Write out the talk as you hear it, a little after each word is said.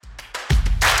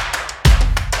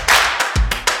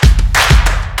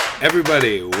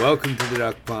Everybody, welcome to the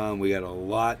Duck Pond. We got a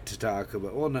lot to talk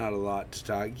about. Well, not a lot to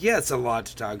talk. Yes, a lot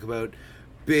to talk about.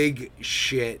 Big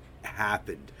shit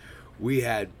happened. We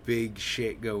had big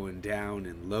shit going down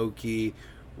in Loki.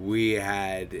 We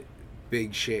had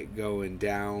big shit going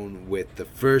down with the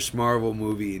first Marvel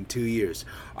movie in 2 years.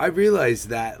 I realized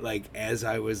that, like, as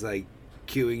I was, like,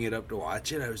 queuing it up to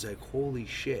watch it, I was like, holy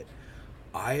shit.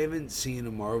 I haven't seen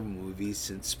a Marvel movie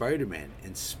since Spider-Man,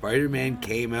 and Spider-Man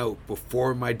came out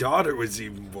before my daughter was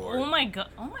even born. Oh my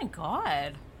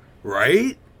god.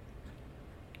 Right?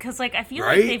 Because, like, I feel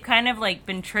like they've kind of, like,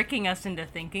 been tricking us into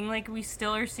thinking, like, we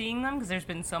still are seeing them, because there's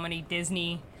been so many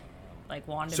Disney, like,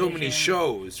 WandaVision. So many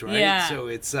shows, right? Yeah. So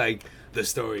it's, like, the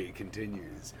story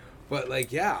continues. But,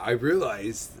 like, yeah, I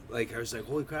realized, like, I was like,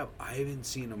 holy crap, I haven't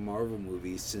seen a Marvel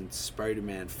movie since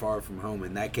Spider-Man Far From Home,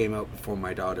 and that came out before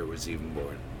my daughter was even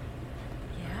born.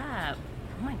 Yeah.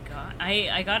 Oh my god.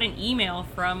 I got an email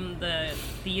from the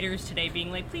theaters today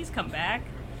being like, please come back.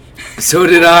 So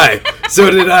did I.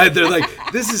 They're like,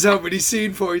 this is how many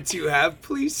scene points you have.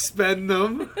 Please spend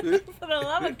them. For the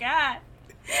love of God.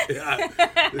 Yeah.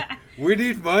 We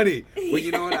need money. Well,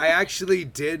 you know what? I actually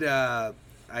did... on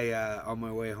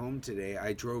my way home today,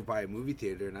 I drove by a movie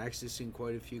theater and I actually seen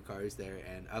quite a few cars there,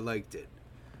 and I liked it.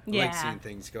 I like seeing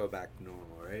things go back to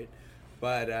normal, right?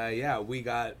 But yeah, we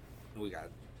got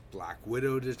Black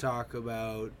Widow to talk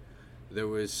about. There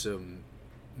was some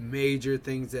major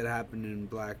things that happened in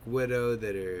Black Widow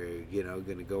that are, you know,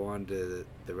 going to go on to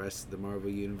the rest of the Marvel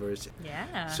universe.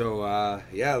 Yeah. So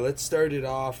yeah, let's start it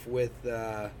off with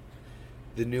the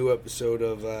new episode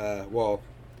of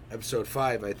episode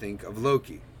 5, I think, of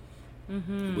Loki.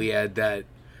 Mm-hmm. We had that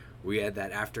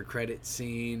after credit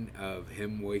scene of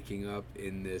him waking up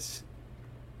in this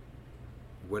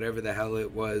whatever the hell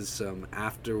it was, some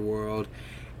afterworld,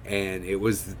 and it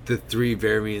was the 3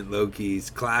 variant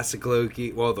Lokis, classic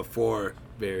Loki, well, the 4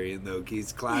 variant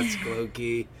Lokis, classic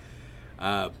Loki,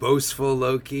 boastful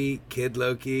Loki, kid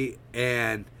Loki,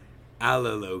 and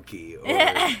Ala Loki,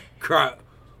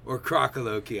 or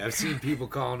Crocoloki. I've seen people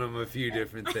calling him a few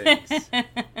different things.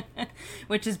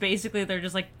 Which is basically, they're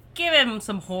just like, give him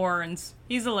some horns.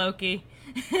 He's a Loki.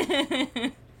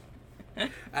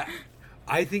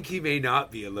 I think he may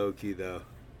not be a Loki, though.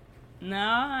 No,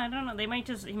 I don't know. He might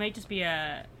just be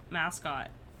a mascot.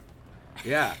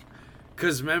 Yeah.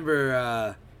 Because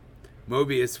remember,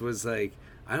 Mobius was like,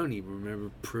 I don't even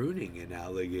remember pruning an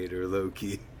alligator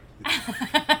Loki.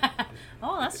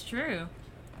 Oh, that's true.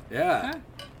 Yeah. Huh.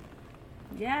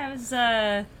 Yeah, it was,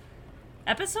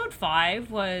 episode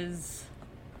 5 was,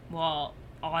 well,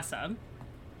 awesome,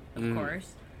 of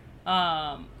course.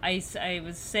 I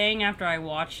was saying after I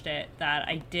watched it that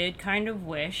I did kind of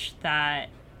wish that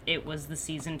it was the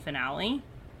season finale,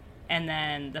 and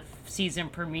then the season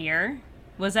premiere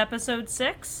was episode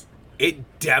 6.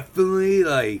 It definitely,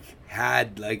 like,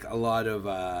 had, like, a lot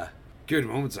of, good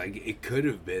moments. Like, it could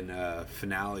have been a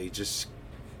finale just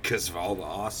because of all the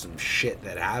awesome shit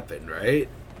that happened, right?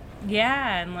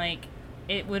 Yeah, and, like,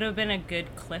 it would have been a good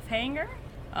cliffhanger.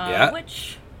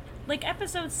 Which, like,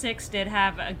 episode 6 did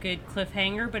have a good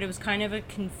cliffhanger, but it was kind of a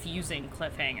confusing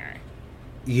cliffhanger.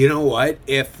 You know what?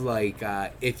 If, like,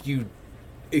 if you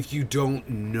don't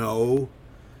know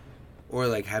or,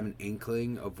 like, have an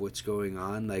inkling of what's going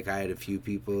on, like, I had a few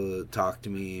people talk to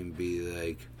me and be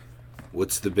like,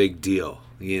 what's the big deal,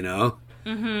 you know?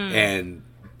 Mm-hmm.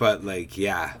 But, like,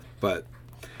 yeah, but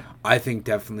I think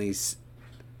definitely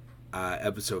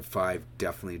episode 5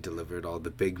 definitely delivered all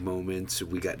the big moments.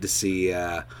 We got to see,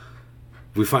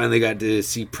 we finally got to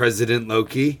see President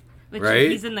Loki, Which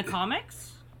right? He's in the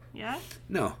comics? Yeah?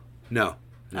 No.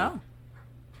 Oh.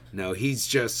 No, he's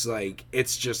just, like,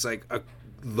 it's just, like, a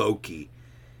Loki,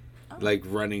 like,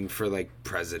 running for, like,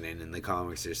 president in the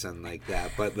comics or something like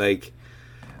that. But, like,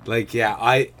 yeah,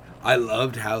 I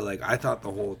loved how, like, I thought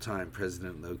the whole time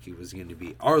President Loki was going to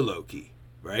be our Loki,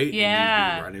 right? Yeah.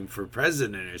 And he'd be running for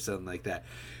president or something like that.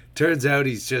 Turns out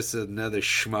he's just another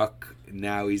schmuck.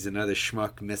 Now he's another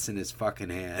schmuck missing his fucking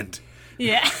hand.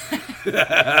 Yeah.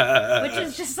 Which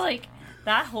is just, like,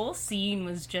 that whole scene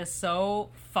was just so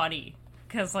funny.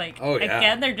 Because, like,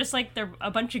 again, they're just, like, they're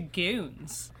a bunch of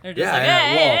goons. They're just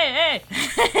hey.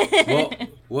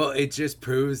 Well, it just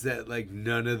proves that, like,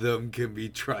 none of them can be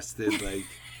trusted, like,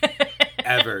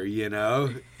 ever, you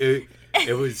know?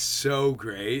 It was so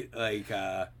great. Like,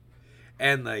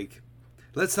 and, like,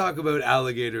 let's talk about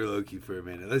Alligator Loki for a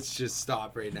minute. Let's just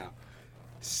stop right now.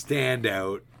 Stand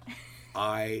out.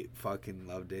 I fucking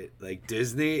loved it. Like,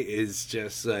 Disney is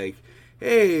just like,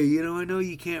 hey, you know, I know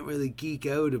you can't really geek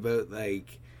out about,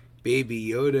 like, Baby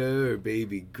Yoda or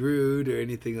Baby Groot or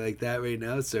anything like that right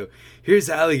now. So here's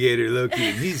Alligator Loki,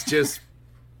 and he's just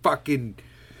fucking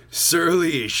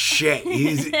surly as shit.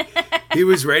 He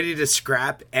was ready to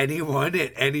scrap anyone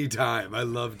at any time. I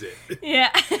loved it. Yeah.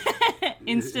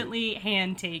 Instantly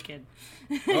hand taken.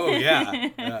 Oh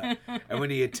yeah. And when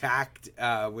he attacked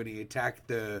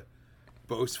the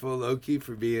boastful Loki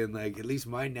for being like, at least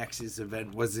my Nexus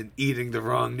event wasn't eating the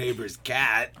wrong neighbor's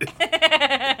cat.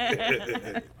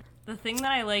 The thing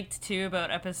that I liked too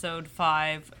about episode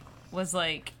 5 was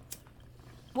like,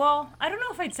 well, I don't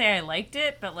know if I'd say I liked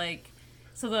it, but like,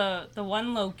 so the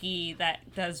one Loki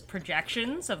that does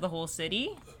projections of the whole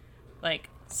city, like,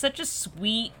 such a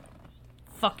sweet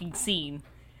fucking scene.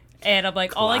 And I'm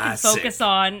like, all I can focus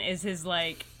on is his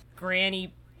like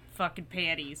granny fucking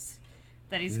panties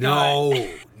that he's got.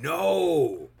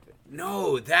 No,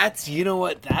 that's, you know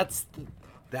what, that's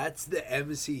the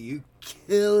MCU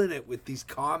killing it with these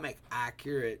comic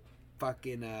accurate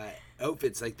fucking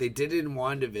outfits like they did in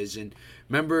WandaVision.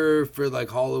 Remember for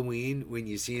like Halloween when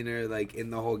you seen her like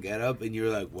in the whole getup and you were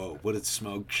like, whoa, what a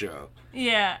smoke show.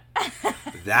 Yeah.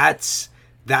 That's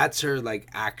her like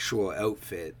actual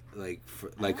outfit, like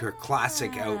like her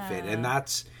classic outfit, and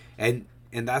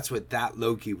that's what that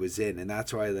Loki was in, and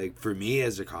that's why, like, for me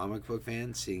as a comic book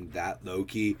fan, seeing that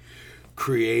Loki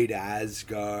create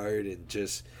Asgard and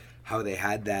just how they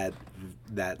had that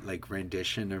like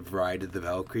rendition of Ride of the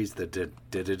Valkyries, the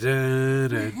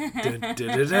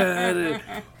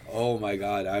oh my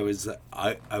god, I was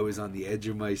on the edge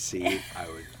of my seat.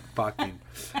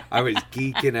 I was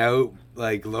geeking out.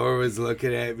 Like, Laura was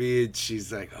looking at me and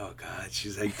she's like, oh god,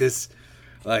 she's like, this,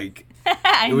 like,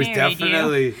 it was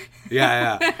definitely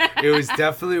it was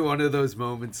definitely one of those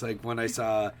moments like when I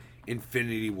saw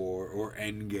Infinity War or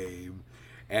Endgame,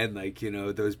 and like, you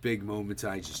know, those big moments,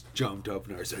 I just jumped up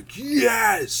and I was like,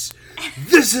 yes,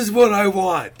 this is what I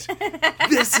want.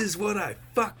 This is what I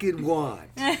fucking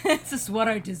want. This is what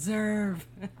I deserve.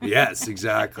 Yes,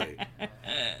 exactly.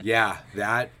 Yeah,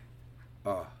 that,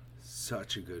 oh,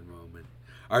 such a good moment.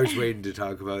 I was waiting to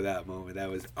talk about that moment. That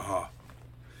was, oh,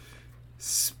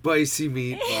 spicy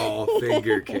meatball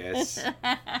finger kiss.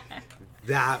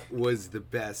 That was the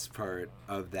best part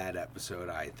of that episode,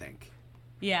 I think.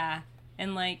 Yeah.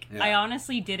 And like, yeah. I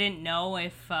honestly didn't know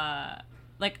if,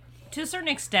 like, to a certain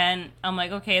extent, I'm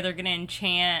like, okay, they're going to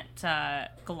enchant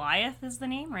Goliath is the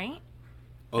name, right?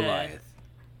 Goliath.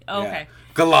 Oh, okay.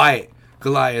 Yeah.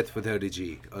 Goliath without a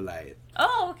G. Goliath.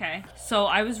 Oh, okay. So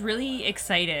I was really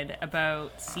excited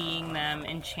about seeing them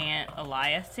enchant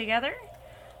Goliath together.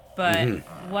 But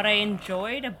what I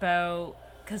enjoyed about,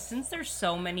 because since there's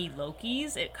so many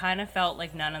Lokis, it kind of felt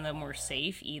like none of them were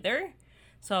safe either.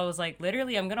 So I was like,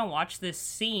 literally, I'm going to watch this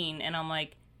scene, and I'm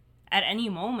like, at any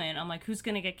moment, I'm like, who's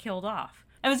going to get killed off?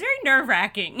 It was very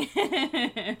nerve-wracking.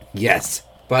 Yes,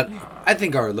 but I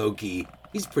think our Loki,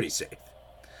 he's pretty safe.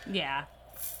 Yeah.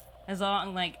 As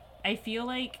long, like, I feel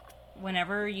like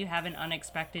whenever you have an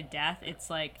unexpected death, it's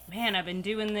like, man, I've been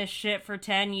doing this shit for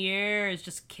 10 years,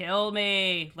 just kill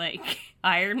me. Like,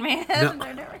 Iron Man?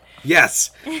 No. Yes.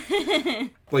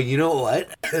 Well, you know what?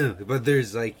 But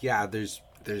there's like, yeah, there's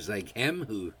like him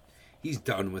who, he's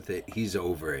done with it. He's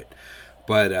over it.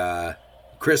 But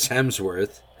Chris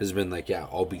Hemsworth has been like, yeah,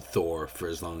 I'll be Thor for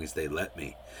as long as they let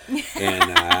me.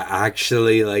 And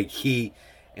actually, like, Tom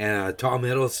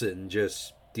Hiddleston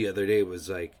just the other day was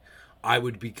like, I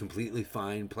would be completely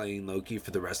fine playing Loki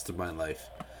for the rest of my life.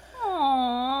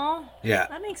 Aww. Yeah.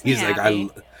 That makes me happy.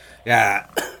 Like, yeah.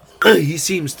 He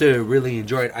seems to really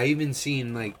enjoy it. I even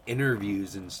seen, like,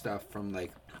 interviews and stuff from,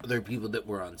 like, other people that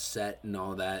were on set and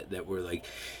all that were like,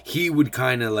 he would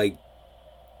kind of like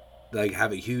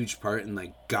have a huge part in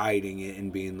like guiding it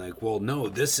and being like, well, no,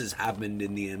 this has happened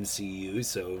in the MCU,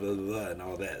 so blah, blah, blah, and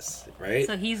all this, right?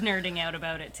 So he's nerding out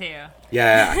about it too.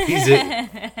 Yeah,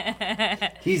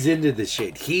 he's into the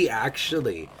shit. He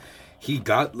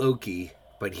got Loki,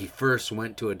 but he first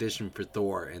went to audition for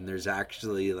Thor, and there's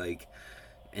actually like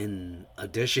an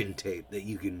audition tape that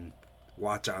you can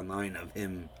watch online of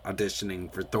him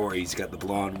auditioning for Thor. He's got the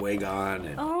blonde wig on.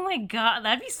 And... Oh my god,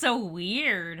 that'd be so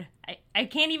weird. I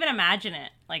can't even imagine it.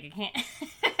 Like, I can't.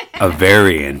 A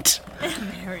variant.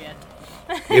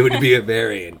 It would be a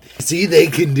variant. See, they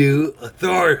can do a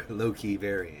Thor Loki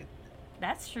variant.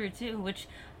 That's true too. Which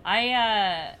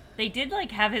they did like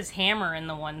have his hammer in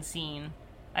the one scene.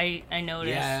 I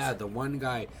noticed. Yeah, the one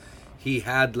guy, he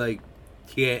had like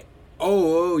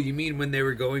Oh, you mean when they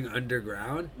were going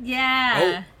underground?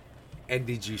 Yeah. Oh, and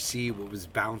did you see what was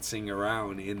bouncing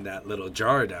around in that little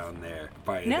jar down there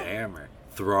by the hammer?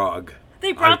 Throg.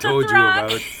 They brought the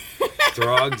Throg.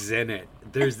 Throg's in it.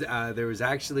 There was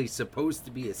actually supposed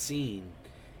to be a scene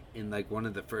in like one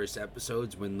of the first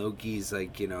episodes when Loki's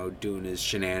like, doing his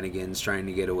shenanigans trying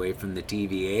to get away from the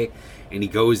TVA, and he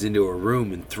goes into a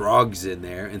room and Throg's in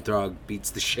there and Throg beats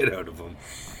the shit out of him.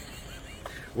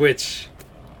 Which,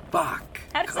 fuck,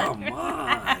 come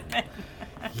on.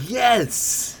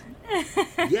 Yes.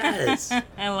 Yes.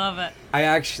 I love it. I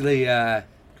actually,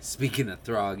 speaking of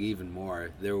Throg even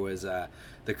more, there was the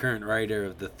current writer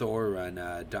of the Thor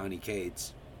run, Donny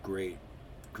Cates, great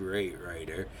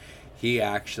writer. He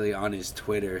actually, on his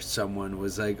Twitter, someone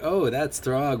was like, oh, that's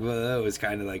Throg. Well, I was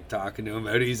kind of like talking to him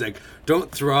about it. He's like,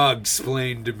 don't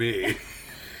Throgsplain to me.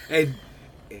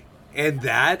 And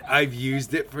that, I've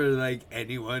used it for like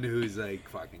anyone who's like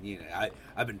fucking,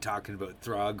 I've been talking about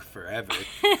Throg forever.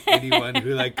 Anyone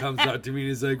who like comes up to me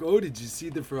and is like, oh, did you see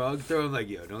the frog throw? I'm like,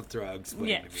 yo, don't Throgsplain to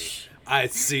me. I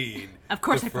seen of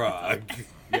course the frog.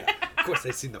 Yeah, of course I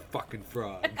seen the fucking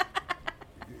frog.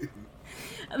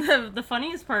 The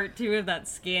funniest part too of that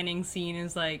scanning scene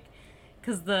is like,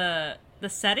 because the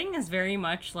setting is very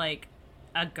much like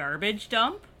a garbage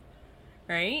dump,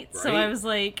 right? So I was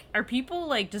like, are people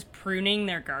like just pruning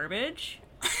their garbage?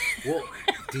 Well,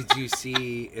 did you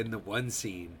see in the one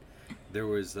scene there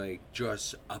was like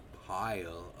just a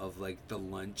pile of like the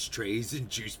lunch trays and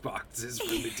juice boxes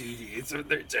from the TV, so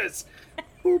they're just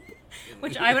whoop.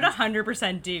 Which I would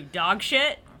 100% do. Dog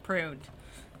shit pruned.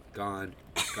 Gone.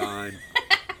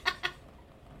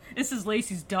 This is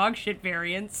Lacey's dog shit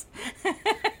variants.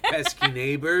 Pesky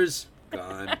neighbors,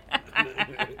 gone.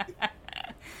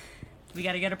 We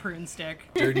gotta get a prune stick.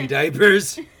 Dirty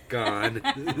diapers, gone.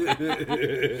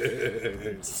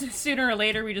 Sooner or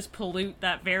later, we just pollute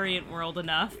that variant world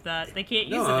enough that they can't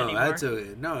use it anymore.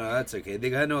 That's okay. They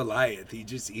got no Goliath. He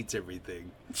just eats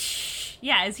everything.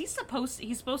 Yeah, he's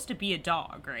supposed to be a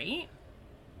dog, right?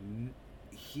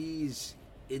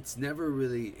 It's never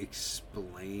really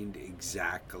explained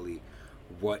exactly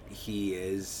what he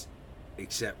is,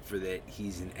 except for that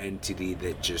he's an entity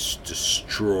that just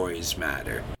destroys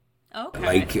matter.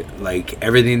 Okay. Like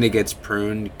everything that gets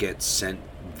pruned gets sent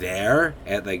there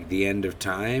at like the end of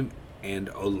time,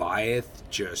 and Goliath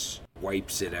just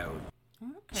wipes it out.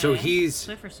 Okay. So he's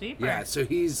Swiffer sweeper. Yeah, so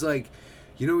he's like,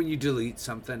 when you delete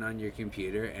something on your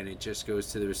computer and it just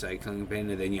goes to the recycling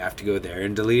bin and then you have to go there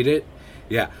and delete it?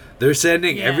 Yeah, they're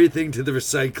sending everything to the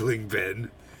recycling bin,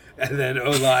 and then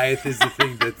Goliath is the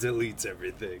thing that deletes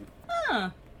everything.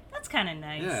 Huh, that's kind of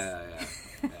nice. Yeah.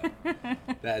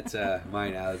 That's my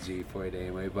analogy for it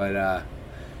anyway. But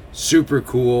super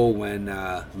cool when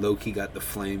Loki got the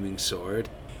flaming sword.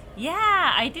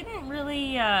 Yeah, I didn't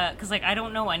really, because like I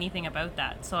don't know anything about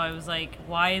that, so I was like,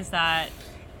 why is that?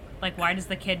 Like, why does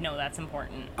the kid know that's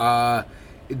important?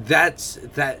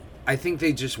 I think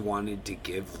they just wanted to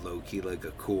give Loki like a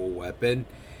cool weapon,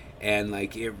 and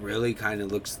like it really kind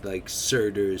of looks like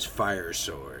Surtur's fire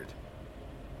sword.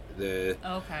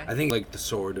 I think like the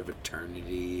Sword of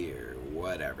Eternity or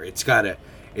whatever. It's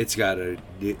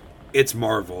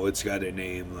Marvel. It's got a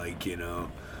name like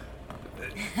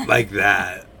like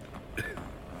that.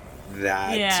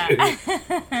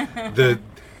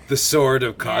 The sword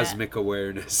of cosmic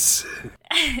awareness.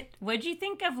 What'd you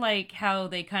think of like how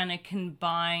they kind of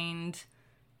combined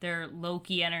their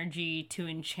Loki energy to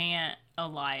enchant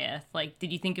Goliath? Like,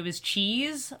 did you think it was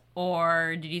cheese,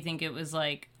 or did you think it was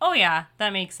like, oh yeah,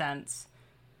 that makes sense?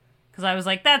 Because I was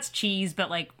like, that's cheese, but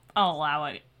like, I'll allow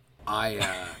it. I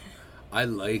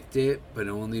liked it, but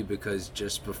only because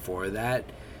just before that,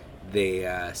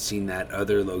 they seen that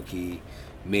other Loki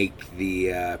make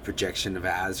the projection of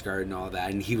Asgard and all that,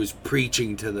 and he was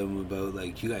preaching to them about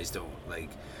like, you guys don't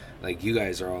like you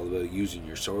guys are all about using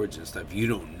your swords and stuff. You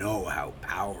don't know how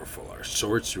powerful our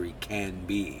sorcery can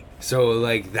be. So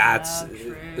like that's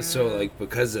so like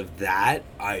because of that,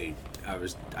 I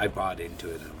bought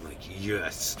into it. And I'm like,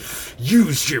 yes,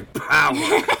 use your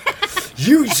power,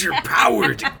 use your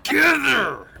power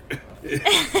together.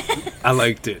 I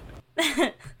liked it.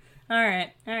 All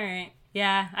right.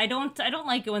 Yeah, I don't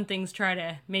like it when things try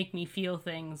to make me feel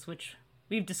things, which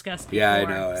we've discussed before. Yeah, I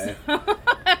know.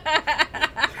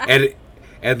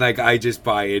 And like I just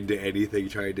buy into anything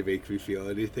trying to make me feel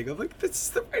anything. I'm like, this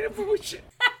is the right emotion.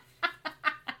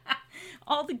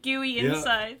 All the gooey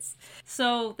insides.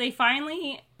 So they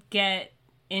finally get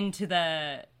into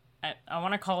the, I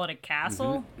want to call it a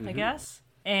castle, I guess.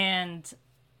 And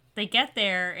they get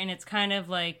there, and it's kind of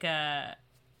like,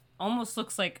 almost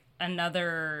looks like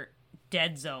another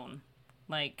dead zone.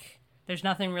 Like, there's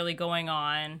nothing really going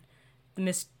on.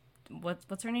 What's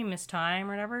her name? Miss Time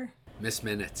or whatever? Miss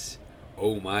Minutes.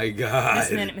 Oh my god.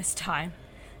 Miss Minute, Miss Time.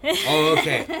 Oh,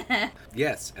 okay.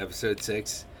 Yes, episode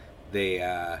 6.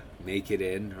 they make it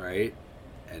in, right?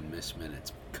 And Miss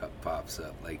Minutes pops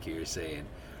up, like you were saying.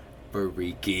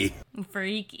 Freaky.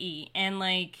 Freaky. And,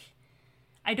 like,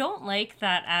 I don't like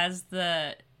that as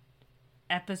the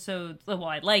episode... Well,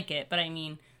 I like it, but I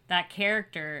mean, that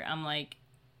character, I'm like,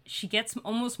 she gets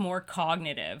almost more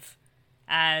cognitive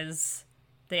as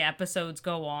the episodes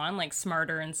go on, like,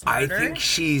 smarter and smarter. I think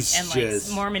she's and, just...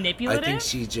 like, more manipulative. I think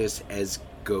she just, as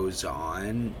goes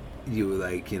on, you,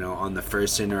 like, you know, on the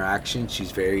first interaction,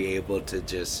 she's very able to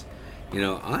just... You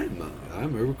know, I'm a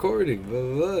recording, blah,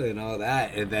 blah, blah, and all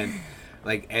that. And then,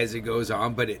 like, as it goes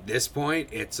on, but at this point,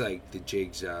 it's like the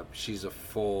jig's up. She's a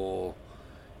full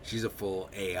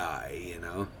AI, you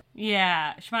know?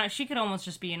 Yeah, she could almost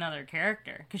just be another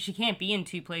character, because she can't be in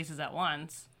two places at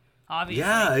once,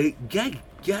 obviously.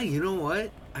 Yeah, you know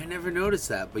what? I never noticed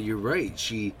that, but you're right.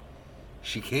 She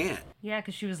can't. Yeah,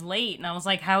 because she was late, and I was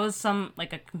like, how is a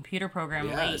computer program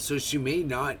late? Yeah, so she may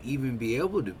not even be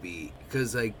able to be,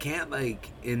 because, like, can't, like,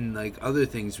 in, like, other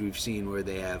things we've seen where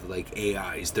they have, like,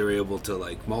 AIs, they're able to,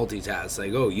 like, multitask,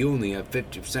 like, oh, you only have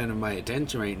 50% of my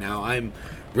attention right now, I'm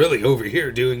really over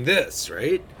here doing this,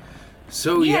 right?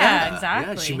 So, yeah,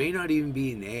 exactly. Yeah, she may not even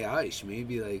be an AI, she may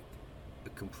be, like, a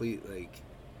complete, like,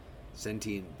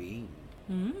 sentient being.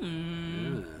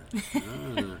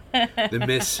 The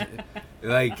Miss,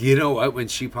 like, you know what, when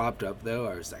she popped up though,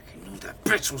 I was like, I knew that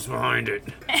bitch was behind it.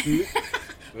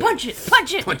 Punch it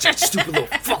punch that stupid little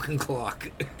fucking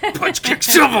clock, punch, kick,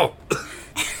 shovel.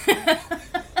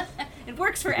 It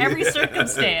works for every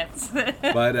circumstance.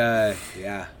 But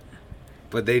yeah,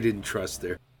 but they didn't trust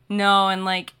her. No. And,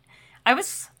 like, I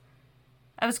was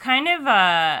kind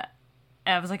of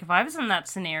I was like, if I was in that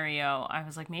scenario, I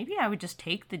was like, maybe I would just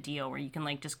take the deal where you can,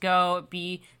 like, just go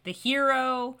be the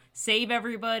hero, save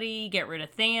everybody, get rid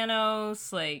of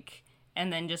Thanos, like,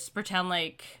 and then just pretend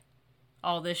like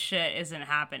all this shit isn't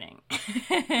happening.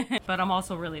 But I'm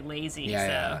also really lazy,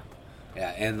 Yeah,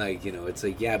 and, like, you know, it's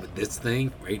like, yeah, but this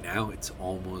thing right now, it's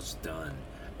almost done.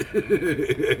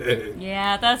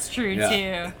 Yeah, that's true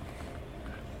too.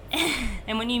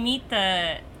 And when you meet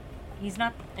the... He's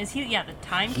not... Is he... Yeah, the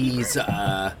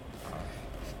timekeeper?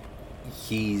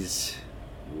 He's...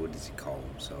 What does he call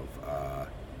himself?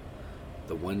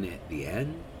 The one at the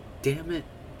end? Damn it.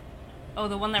 Oh,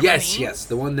 the one that remains? Yes,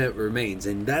 the one that remains.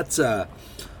 And that's... I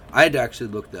had to actually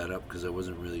look that up because I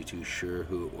wasn't really too sure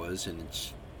who it was. And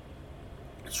it's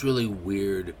really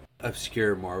weird,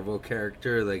 obscure Marvel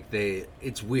character. Like,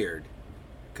 it's weird.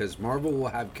 Because Marvel will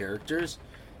have characters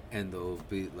and they'll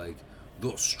be like...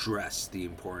 They'll stress the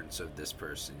importance of this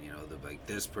person, you know, like,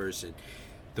 this person,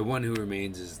 the one who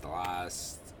remains is the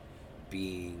last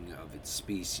being of its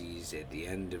species at the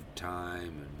end of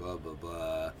time, and blah, blah,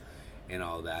 blah, and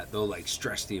all that. They'll, like,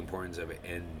 stress the importance of it,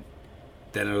 and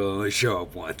then it'll only show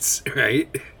up once,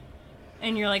 right?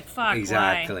 And you're like, fuck,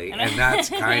 exactly. Why? And that's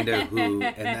kind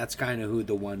of who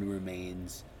the one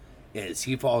remains is.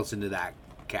 He falls into that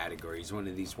category. He's one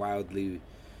of these wildly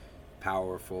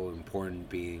powerful, important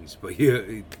beings, but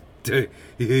you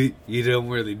don't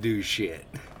really do shit.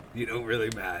 You don't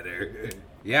really matter.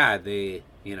 Yeah, they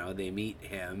meet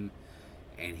him,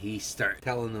 and he starts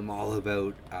telling them all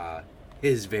about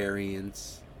his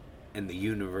variants and the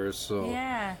universal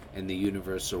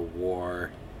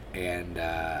war, and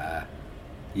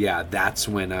that's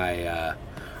when I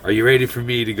are you ready for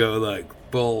me to go, like,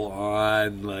 full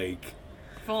on, like,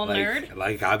 full nerd?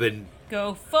 Like, I've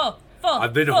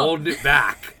been holding it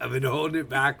back. I've been holding it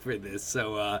back for this.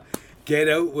 So get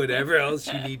out whatever else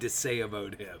you need to say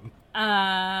about him.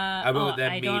 About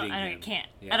them meeting him. I can't.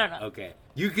 Yeah, I don't know. Okay.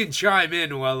 You can chime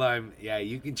in while I'm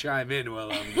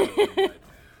going. But,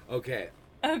 okay.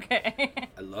 Okay.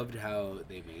 I loved how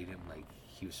they made him, like,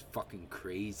 he was fucking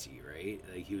crazy, right?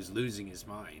 Like, he was losing his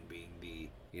mind, being the,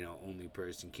 you know, only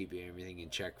person keeping everything in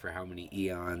check for how many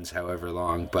eons, however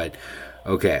long. But,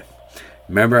 okay.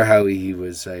 Remember how he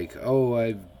was like, oh,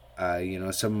 I've,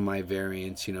 some of my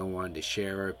variants, wanted to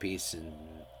share our piece, and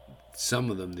some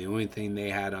of them, the only thing they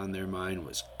had on their mind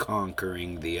was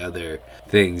conquering the other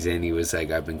things. And he was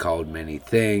like, I've been called many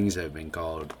things. I've been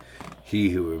called he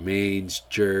who remains,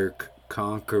 jerk,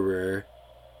 conqueror.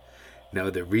 Now,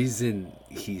 the reason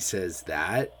he says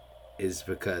that is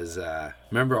because,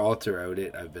 remember, all throughout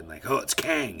it, I've been like, oh, it's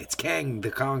Kang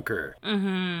the Conqueror.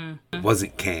 Mm-hmm. It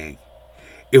wasn't Kang.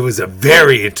 It was a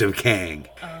variant of Kang.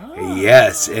 Oh.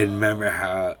 Yes, and remember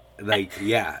how, like,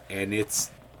 yeah, and it's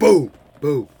boom.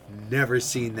 Never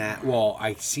seen that. Well,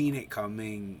 I seen it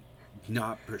coming,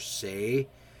 not per se.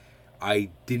 I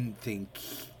didn't think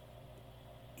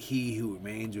he who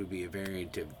remains would be a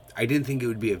variant of... I didn't think it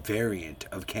would be a variant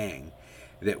of Kang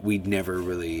that we'd never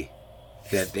really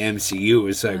that the MCU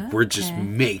was like, we're just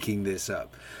making this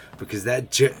up. Because that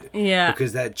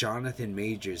Jonathan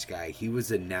Majors guy, he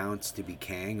was announced to be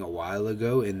Kang a while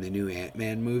ago in the new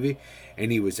Ant-Man movie,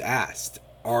 and he was asked,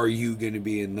 "Are you going to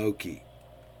be in Loki?"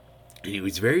 And he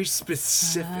was very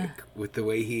specific with the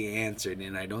way he answered,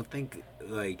 and I don't think,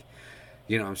 like,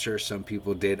 you know, I'm sure some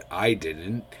people did. I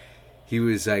didn't. He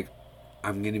was like,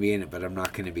 "I'm going to be in it, but I'm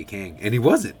not going to be Kang," and he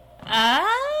wasn't.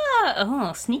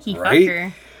 Sneaky right?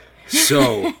 fucker.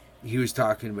 So he was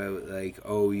talking about, like,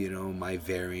 oh, you know, my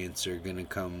variants are going to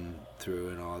come through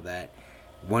and all that.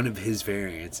 One of his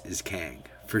variants is Kang,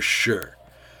 for sure.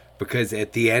 Because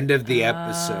at the end of the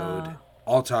episode,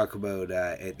 I'll talk about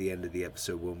at the end of the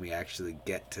episode when we actually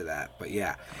get to that. But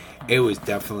yeah, it was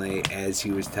definitely, as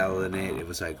he was telling it, it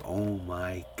was like, oh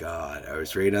my God. I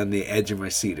was right on the edge of my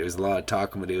seat. There was a lot of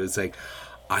talking, but it was like,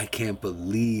 I can't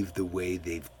believe the way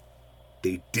they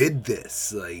did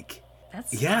this. Like,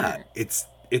 that's yeah, smart.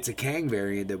 it's a Kang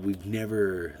variant that we've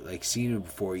never, like, seen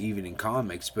before, even in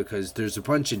comics, because there's a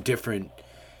bunch of different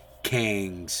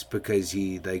Kangs, because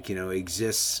he, like, you know,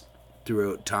 exists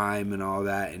throughout time and all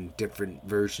that, and different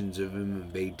versions of him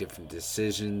and made different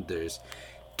decisions. There's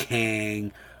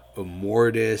Kang,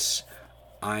 Immortus,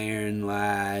 Iron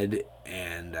Lad,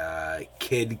 and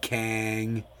Kid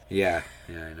Kang. Yeah,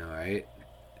 I know, right?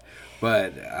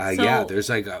 But yeah, there's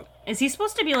like a. Is he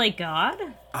supposed to be like God?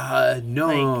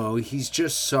 No, he's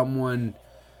just someone.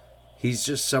 He's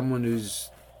just someone who's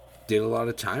did a lot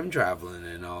of time traveling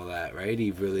and all that, right?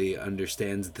 He really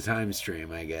understands the time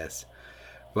stream, I guess.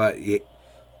 But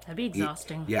that'd be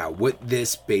exhausting. Yeah, what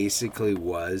this basically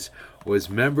was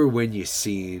remember when you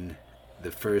seen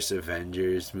the first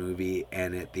Avengers movie,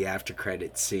 and at the after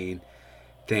credits scene,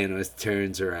 Thanos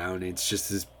turns around and it's just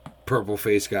this purple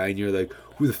face guy, and you're like,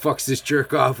 who the fuck's this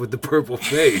jerk off with the purple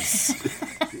face?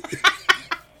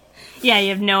 Yeah, you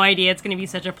have no idea it's going to be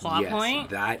such a plot point.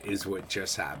 That is what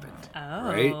just happened. Oh.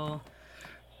 Right?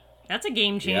 That's a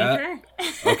game changer.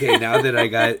 Yeah. Okay, now that I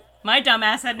got... My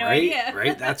dumbass had no idea.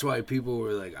 Right? That's why people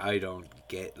were like, I don't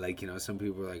get... Like, you know, some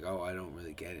people were like, oh, I don't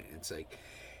really get it. It's like,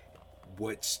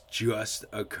 what's just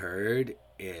occurred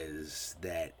is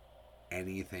that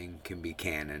anything can be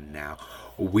canon now.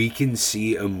 We can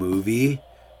see a movie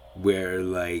where,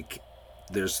 like,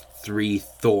 there's 3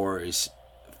 Thors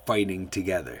fighting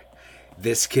together.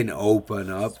 This can open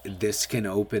up,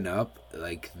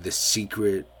 like, the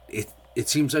secret... It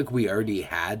seems like we already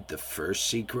had the first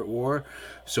Secret War,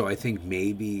 so I think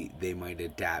maybe they might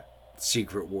adapt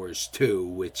Secret Wars 2,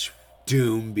 which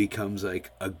Doom becomes,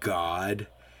 like, a god,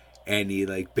 and he,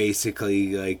 like,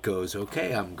 basically, like, goes,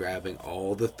 okay, I'm grabbing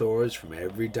all the Thors from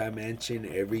every dimension,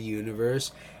 every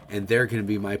universe, and they're going to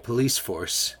be my police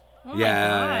force. Oh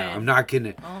yeah, I'm not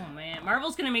gonna. Oh man,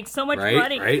 Marvel's gonna make so much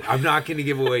money. Right. I'm not gonna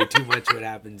give away too much what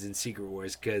happens in Secret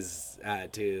Wars, because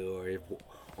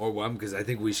or one, because I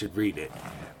think we should read it.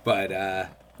 But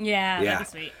yeah, that'd be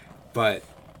sweet. But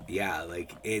yeah,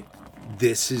 like it.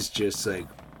 This is just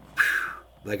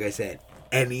like I said,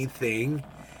 anything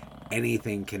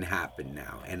can happen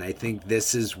now, and I think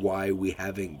this is why we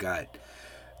haven't got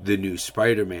the new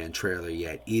Spider-Man trailer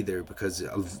yet either, because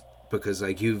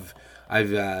like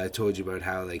I've told you about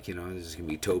how, like, you know, there's going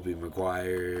to be Tobey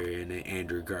Maguire and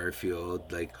Andrew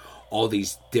Garfield, like, all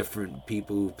these different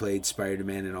people who played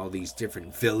Spider-Man and all these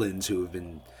different villains who have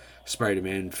been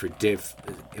Spider-Man for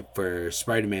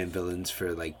Spider-Man villains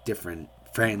for, like, different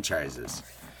franchises.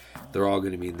 They're all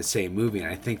going to be in the same movie, and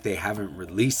I think they haven't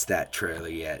released that trailer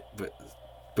yet, but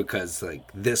because, like,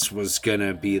 this was going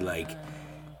to be, like,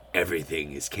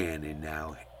 everything is canon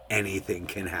now. Anything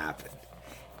can happen.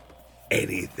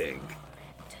 Anything.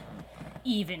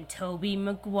 Even Tobey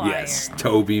Maguire. Yes,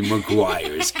 Tobey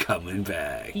Maguire's coming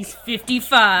back. He's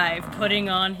 55, putting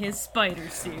on his spider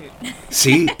suit.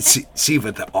 See,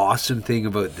 but the awesome thing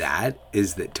about that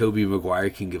is that Tobey Maguire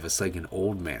can give us, like, an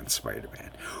old man Spider-Man.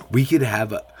 We could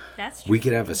have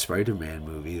a Spider-Man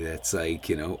movie that's, like,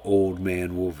 you know, old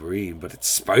man Wolverine, but it's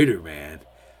Spider-Man.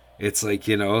 It's like,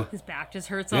 you know... His back just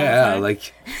hurts all the time.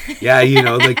 You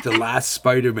know, like the last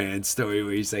Spider-Man story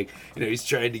where he's like, you know, he's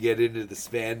trying to get into the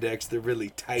spandex. They're really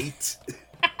tight.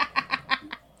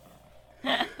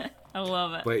 I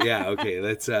love it. But yeah, okay,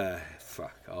 let's,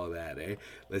 fuck all that, eh?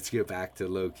 Let's get back to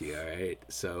Loki, all right?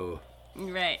 So...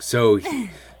 Right. So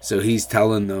he's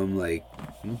telling them, like,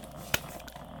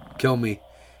 kill me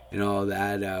and all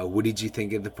that. What did you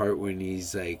think of the part when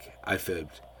he's like, I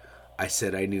fibbed? I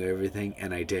said I knew everything,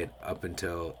 and I did, up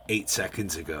until 8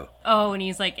 seconds ago. Oh, and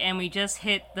he's like, and we just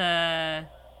hit the...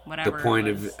 whatever the point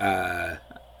of...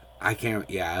 I can't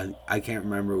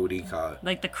remember what he called it.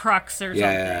 Like the crux or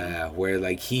Yeah, something. where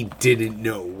like he didn't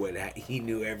know he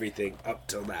knew everything up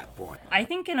till that point. I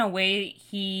think in a way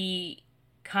he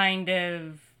kind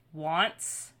of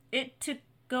wants it to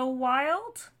go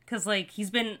wild. Because, like, he's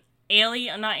been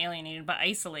not alienated, but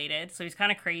isolated. So he's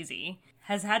kind of crazy.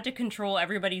 Has had to control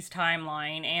everybody's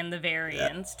timeline and the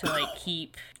variants to, like,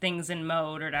 keep things in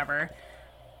mode or whatever.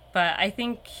 But I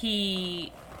think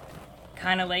he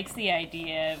kind of likes the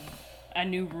idea of a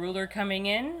new ruler coming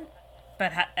in,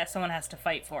 but someone has to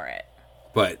fight for it.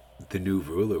 But the new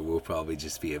ruler will probably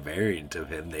just be a variant of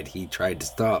him that he tried to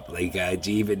stop. Like, did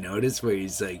you even notice where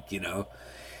he's like,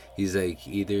 he's like,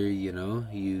 either,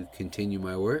 you continue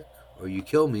my work or you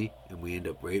kill me, and we end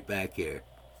up right back here.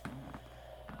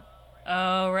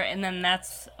 Oh, right, and then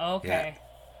that's okay.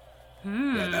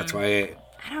 Yeah, yeah, that's why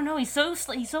I don't know. He's so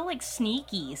like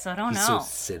sneaky, so I don't know. He's so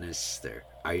sinister.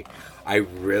 I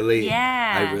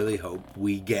really hope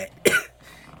we get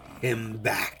him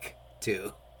back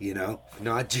too.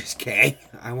 Not just Kang.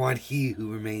 I want He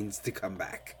Who Remains to come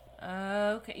back.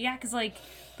 Okay, yeah, because like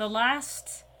the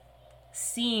last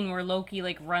scene where Loki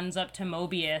like runs up to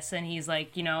Mobius and he's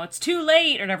like, it's too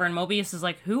late or whatever, and Mobius is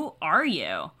like, who are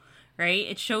you? Right?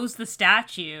 It shows the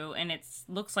statue and it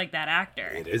looks like that actor.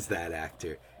 It is that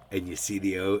actor. And you see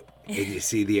the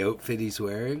outfit he's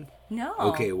wearing? No.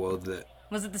 Okay, well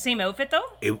was it the same outfit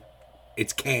though?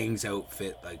 It's Kang's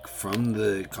outfit, like from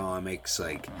the comics,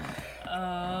 like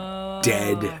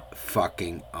dead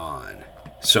fucking on.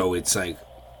 So it's like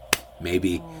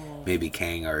maybe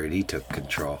Kang already took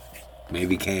control.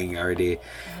 Maybe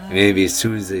as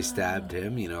soon as they stabbed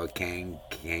him, Kang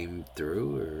came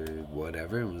through or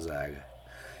whatever and was like,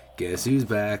 guess who's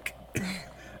back?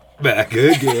 Back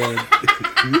again.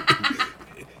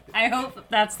 I hope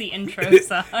that's the intro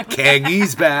song.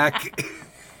 Kangy's back.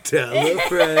 Tell a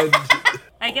friend.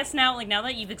 I guess now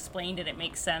that you've explained it, it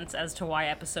makes sense as to why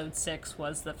episode 6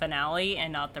 was the finale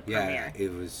and not the premiere. Yeah,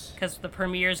 it was. Because the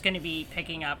premiere is going to be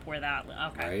picking up where that.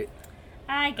 Okay. Right.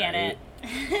 I get it.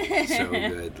 So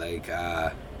good. Like,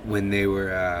 when they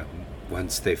were,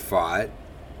 once they fought,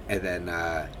 and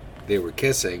then they were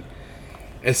kissing,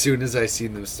 as soon as I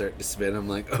seen them start to spin, I'm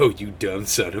like, oh, you dumb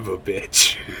son of a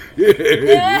bitch.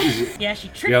 Yeah, she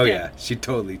tricked him. Oh, yeah. She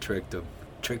totally tricked him.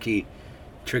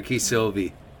 Tricky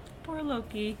Sylvie. Poor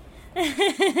Loki.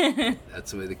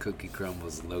 That's the way the cookie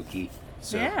crumbles, Loki.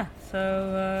 So. Yeah,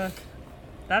 so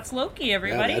that's Loki,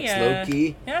 everybody. Yeah, that's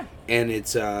Loki. Yeah. And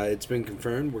it's been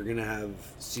confirmed we're gonna have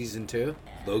season 2.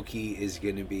 Loki is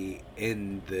gonna be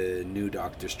in the new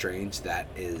Doctor Strange. That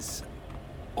is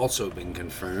also been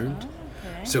confirmed. Oh,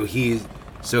 okay.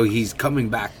 So he's coming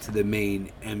back to the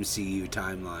main MCU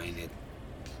timeline.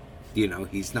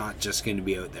 He's not just gonna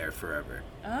be out there forever.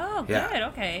 Oh, good. Yeah.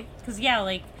 Okay. Because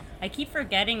like I keep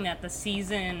forgetting that the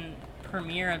season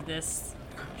premiere of this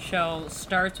show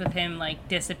starts with him like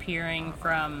disappearing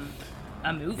from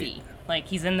a movie. Like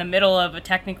he's in the middle of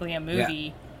technically a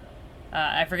movie.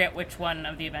 Yeah. I forget which one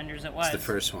of the Avengers it was. It's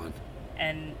the first one.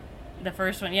 And the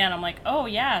first one, and I'm like, oh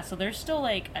yeah, so there's still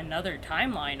like another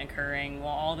timeline occurring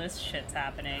while all this shit's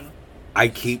happening. I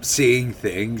keep seeing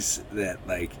things that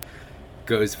like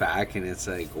goes back and it's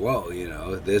like, whoa,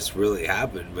 this really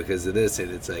happened because of this,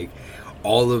 and it's like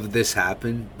all of this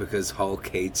happened because Hulk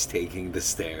hates taking the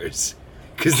stairs.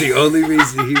 Because the only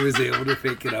reason he was able to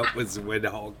pick it up was when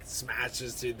Hulk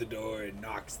smashes through the door and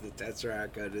knocks the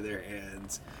Tesseract out of their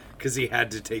hands. Because he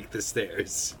had to take the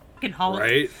stairs. Fucking Hulk.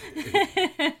 Right?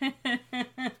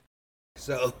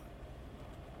 So,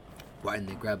 why didn't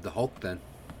they grab the Hulk then?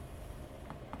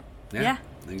 Yeah.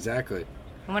 Exactly.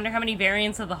 I wonder how many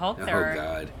variants of the Hulk there are. Oh,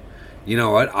 God. You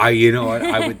know what?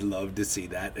 I would love to see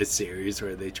that. A series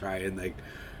where they try and, like,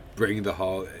 bring the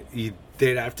Hulk.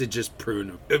 They'd have to just prune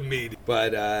him immediately.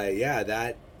 But,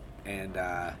 that. And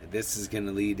this is going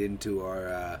to lead into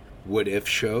our What If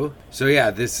show. So,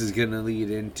 this is going to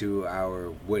lead into our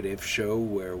What If show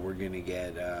where we're going to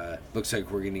get, looks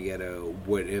like we're going to get a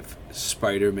What If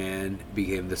Spider-Man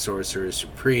became the Sorcerer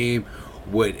Supreme.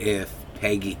 What if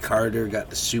Peggy Carter got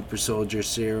the super soldier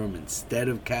serum instead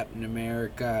of Captain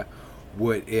America?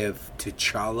 What if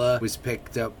T'Challa was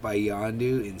picked up by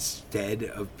Yondu instead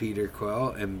of Peter Quill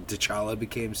and T'Challa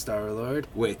became Star-Lord?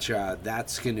 Which,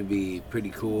 that's going to be pretty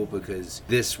cool because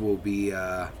this will be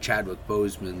Chadwick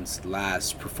Boseman's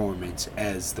last performance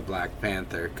as the Black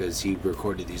Panther because he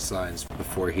recorded these lines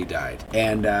before he died.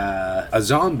 And a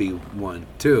zombie one,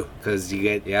 too, because you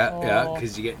get,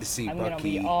 because you get to see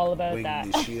Bucky wing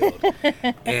the shield.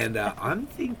 And I'm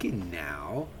thinking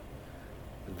now,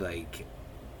 like,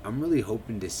 I'm really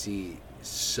hoping to see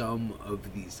some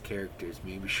of these characters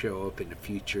maybe show up in a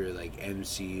future like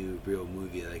MCU real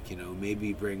movie, like, you know,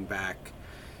 maybe bring back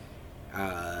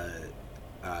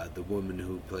the woman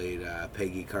who played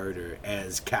Peggy Carter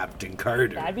as Captain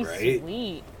Carter. That'd be right?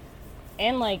 sweet.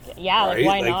 And like, yeah, Right? like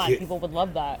why Like, not? People would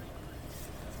love that.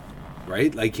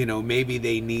 Right? Like, you know, maybe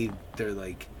they're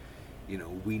like, you know,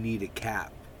 we need a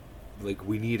Cap. Like,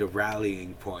 we need a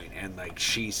rallying point, and like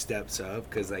she steps up,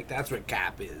 because like that's what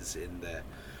Cap is in the,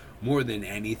 more than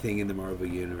anything in the Marvel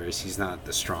universe. He's not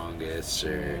the strongest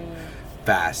or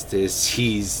fastest.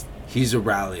 He's a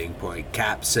rallying point.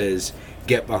 Cap says,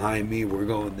 "Get behind me. We're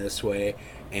going this way,"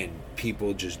 and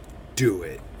people just do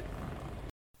it.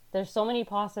 There's so many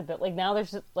possibilities. Like now,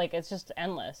 there's like it's just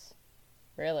endless,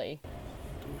 really.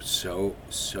 So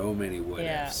many what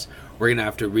ifs. We're gonna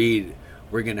have to read.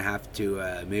 We're gonna have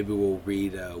to maybe we'll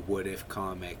read a what if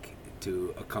comic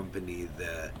to accompany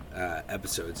the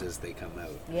episodes as they come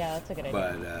out. Yeah, that's a good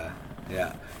idea.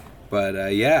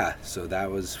 Yeah, so that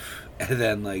was, and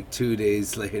then like 2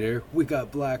 days later we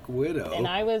got Black Widow, and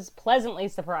I was pleasantly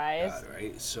surprised.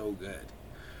 right, so good.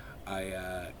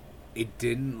 It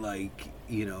didn't, like,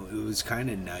 you know, it was kind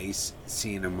of nice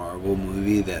seeing a Marvel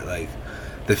movie that like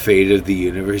the fate of the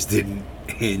universe didn't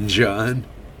hinge on.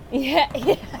 Yeah.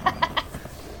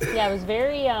 Yeah, it was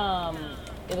very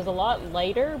it was a lot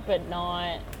lighter, but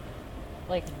not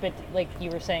like you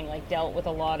were saying, like dealt with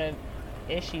a lot of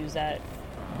issues that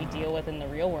we deal with in the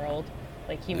real world,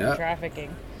 like human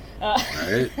trafficking.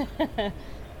 Right.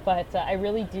 But I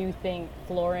really do think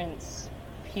Florence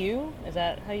Pugh, is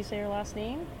that how you say her last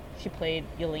name? She played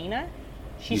Yelena.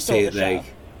 She stole the show.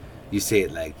 You say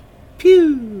it like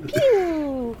pew.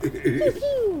 Pew. Pew,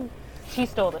 pew. She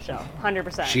stole the show,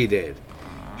 100%. She did.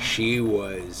 She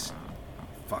was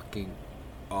fucking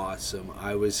awesome.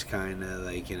 I was kind of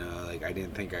like, you know, like I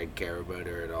didn't think I'd care about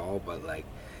her at all, but like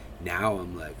now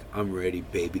I'm like, I'm ready,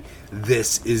 baby.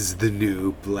 This is the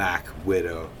new Black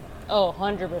Widow. Oh,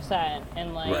 100%.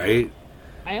 And like, right?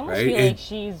 I almost feel like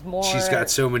she's more. She's got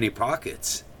so many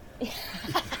pockets.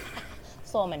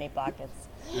 So many pockets.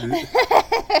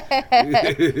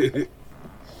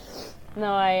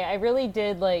 No, I really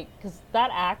did like, because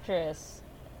that actress,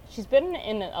 she's been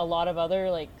in a lot of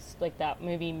other like that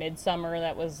movie Midsummer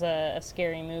that was a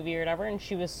scary movie or whatever, and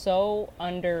she was so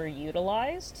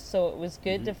underutilized. So it was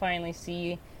good to finally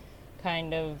see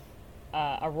kind of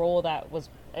a role that was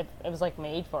it was like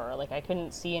made for her. Like I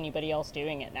couldn't see anybody else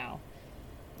doing it now.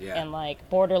 Yeah. And like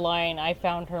borderline, I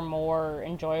found her more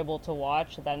enjoyable to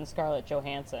watch than Scarlett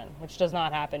Johansson, which does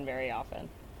not happen very often.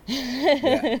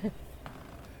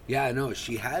 Yeah, no,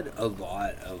 she had a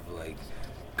lot of like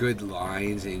good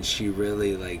lines, and she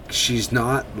really like, she's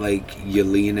not like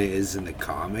Yelena is in the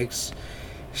comics.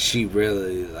 She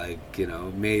really like, you know,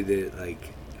 made it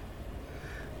like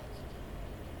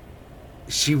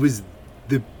she was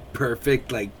the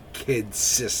perfect like kid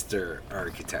sister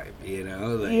archetype, you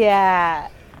know? Like, yeah.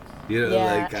 You know,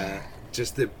 like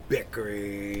just the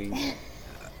bickering.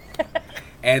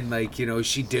 And like, you know,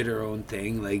 she did her own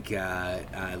thing. Like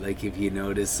if you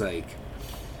notice, like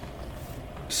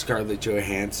Scarlett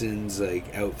Johansson's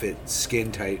like outfit,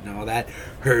 skin tight and all that.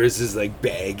 Hers is like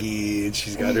baggy, and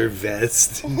she's got her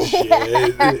vest and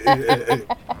shit.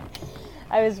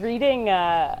 I was reading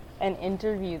an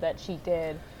interview that she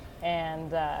did,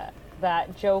 and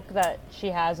that joke that she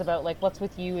has about like what's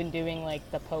with you and doing like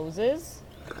the poses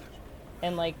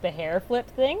and like the hair flip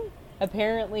thing.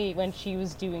 Apparently when she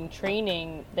was doing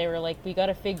training, they were like, we got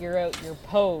to figure out your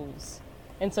pose.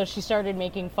 And so she started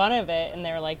making fun of it, and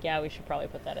they were like, yeah, we should probably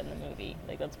put that in the movie.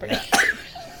 Like, that's pretty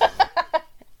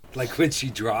Like when she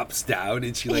drops down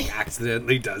and she like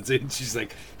accidentally does it, and she's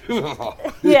like,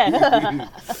 yeah.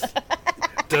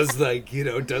 does like, you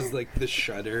know, does like the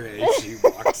shudder as she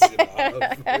walks it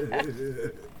off.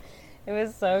 It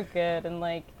was so good. And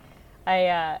like,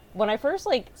 I when I first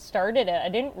like started it, I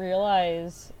didn't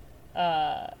realize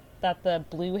that the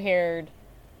blue-haired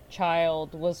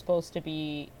child was supposed to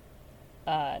be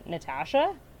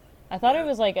Natasha. I thought it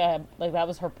was like that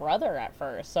was her brother at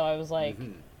first. So I was like,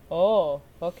 oh,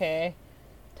 okay,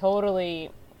 totally.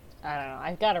 I don't know.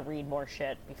 I've got to read more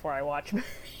shit before I watch movies.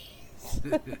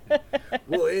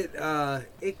 Well,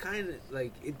 it kind of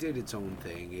like it did its own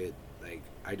thing. It like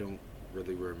I don't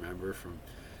really remember from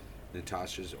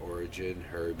Natasha's origin,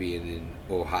 her being in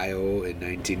Ohio in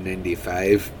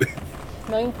 1995.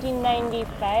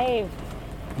 1995.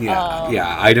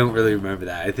 Yeah, I don't really remember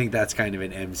that. I think that's kind of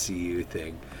an MCU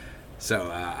thing.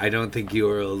 So I don't think you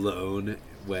were alone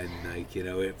when, like, you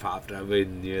know, it popped up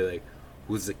and you're like,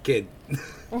 who's the kid?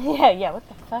 Yeah, what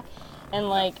the fuck? And,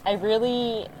 like, I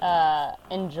really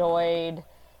enjoyed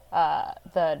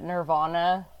the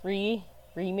Nirvana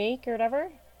remake or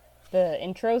whatever, the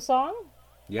intro song.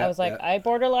 Yeah, I was like, I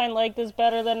borderline like this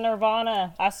better than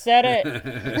Nirvana. I said it.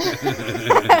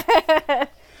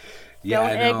 Don't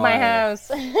egg my house.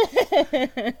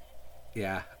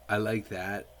 Yeah, I like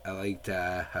that. I liked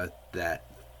how that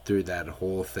through that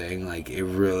whole thing, like it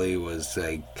really was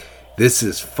like, this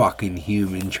is fucking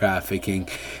human trafficking.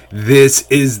 This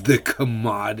is the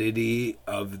commodity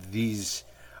of these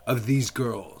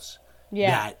girls.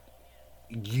 Yeah. That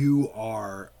you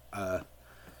are a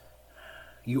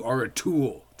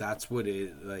tool. That's what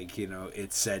it, like, you know,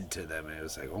 it said to them. It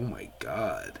was like, oh my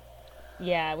god.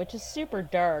 Yeah, which is super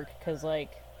dark because,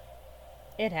 like,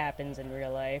 it happens in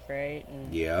real life, right?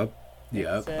 And Yep.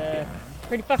 it's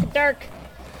pretty fucking dark.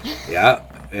 Yeah.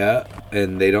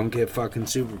 And they don't get fucking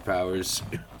superpowers.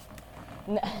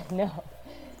 No.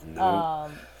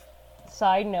 No.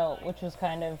 Side note, which was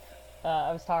kind of,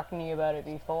 I was talking to you about it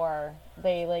before.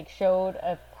 They, like, showed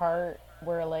a part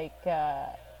where, like,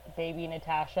 baby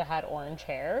Natasha had orange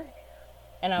hair.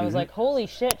 And I was like, holy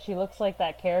shit, she looks like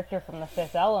that character from The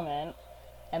Fifth Element.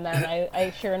 And then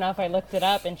I sure enough, I looked it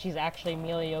up, and she's actually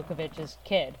Mila Jokovich's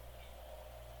kid,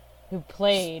 who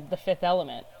played The Fifth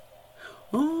Element.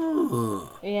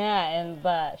 Oh. Yeah, and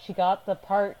she got the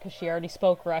part because she already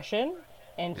spoke Russian,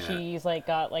 and she's like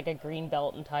got like a green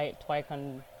belt in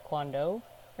Taekwondo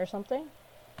or something.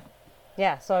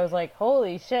 Yeah, so I was like,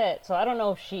 holy shit. So I don't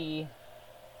know if she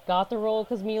got the role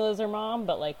because Mila's her mom,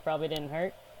 but like probably didn't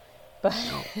hurt. But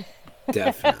no,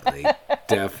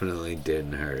 definitely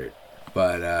didn't hurt.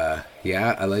 But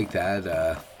yeah, I like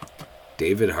that.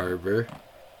 David Harbour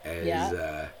as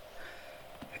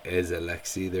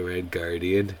Alexei the Red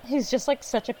Guardian. He's just like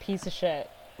such a piece of shit.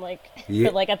 Like, yeah.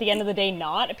 But like at the end of the day,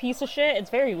 not a piece of shit. It's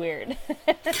very weird.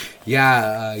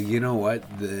 Yeah, you know what?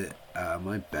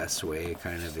 My best way of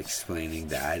kind of explaining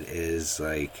that is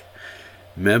like,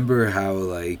 remember how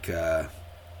like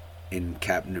in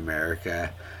Captain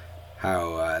America,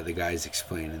 how the guy's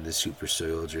explaining the super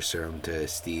soldier serum to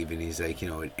Steve, and he's like, you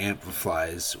know, it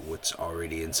amplifies what's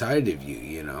already inside of you,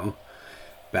 you know?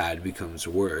 Bad becomes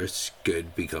worse,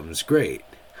 good becomes great.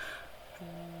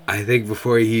 I think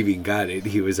before he even got it,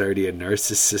 he was already a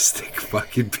narcissistic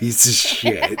fucking piece of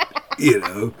shit, you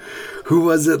know? Who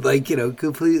wasn't, like, you know,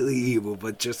 completely evil,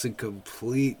 but just a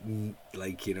complete,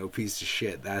 like, you know, piece of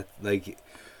shit. That, like,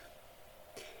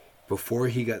 before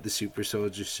he got the super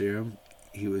soldier serum,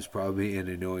 he was probably an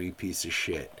annoying piece of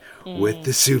shit. With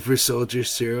the super soldier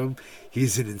serum,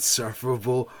 he's an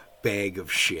insufferable bag of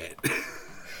shit.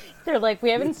 They're like, we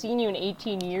haven't seen you in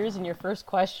 18 years, and your first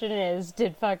question is,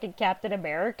 did fucking Captain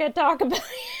America talk about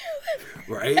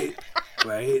you? Right?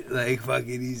 Like,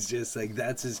 fucking, he's just like,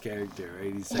 that's his character,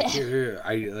 right? He's like, here,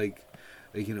 I, like,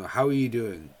 you know, how are you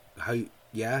doing?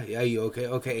 Yeah, you okay?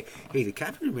 Okay. Hey, did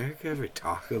Captain America ever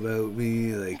talk about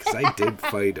me? Like, because I did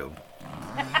fight him.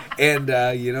 And,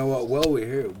 you know what? Well, we're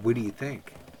here. What do you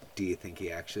think? Do you think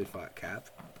he actually fought Cap?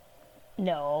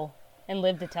 No. And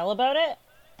lived to tell about it?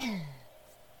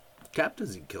 Cap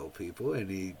doesn't kill people,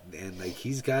 and like,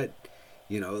 he's got,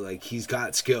 you know, like, he's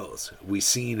got skills. We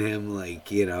seen him,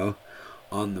 like, you know,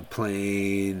 on the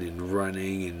plane and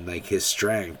running, and like his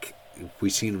strength. We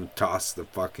seen him toss the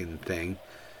fucking thing.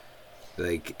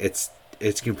 Like, it's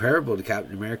comparable to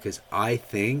Captain America's. I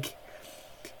think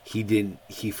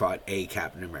he fought a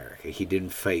Captain America. He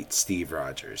didn't fight Steve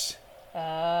Rogers.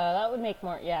 That would make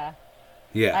more, yeah.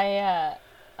 Yeah.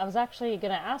 I was actually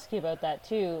going to ask you about that,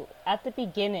 too. At the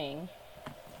beginning,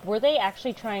 were they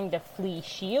actually trying to flee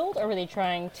S.H.I.E.L.D., or were they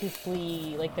trying to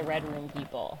flee, like, the Red Room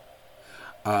people?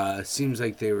 Seems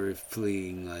like they were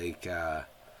fleeing, like, I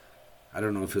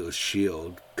don't know if it was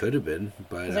S.H.I.E.L.D. Could have been,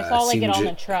 but... Because I saw, like, it on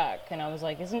the truck, and I was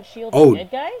like, isn't S.H.I.E.L.D. the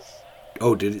good guys?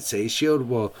 Oh, did it say S.H.I.E.L.D.?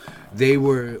 Well, they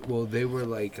were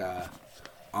like,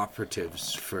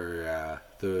 operatives for,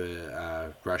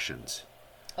 the, Russians.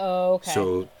 Oh,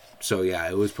 okay. So yeah,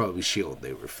 it was probably S.H.I.E.L.D.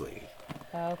 they were fleeing.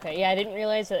 Okay, yeah, I didn't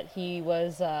realize that he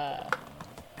was,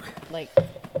 like,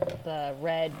 the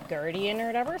Red Guardian or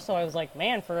whatever, so I was like,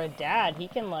 man, for a dad, he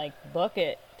can, like, book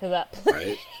it to that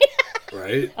place.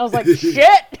 Right? I was like,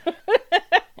 shit!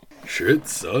 Shit,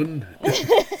 son.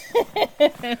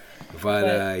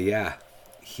 But, yeah,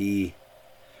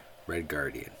 Red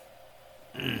Guardian.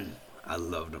 I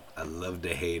loved him. I loved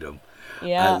to hate him.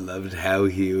 Yeah. I loved how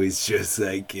he was just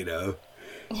like, you know,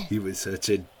 he was such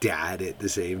a dad at the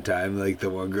same time. Like, the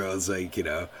one girl's like, you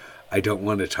know, I don't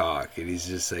want to talk. And he's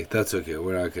just like, that's okay,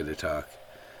 we're not going to talk.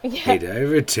 Yeah. Hey, did I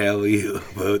ever tell you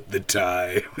about the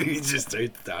time? He just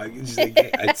starts talking. She's like,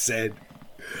 hey,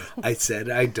 I said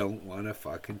I don't want to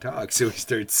fucking talk. So he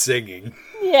starts singing.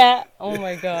 Yeah. Oh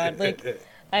my god. Like,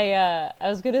 I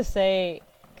was gonna say,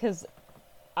 because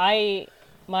my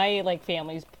like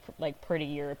family's like pretty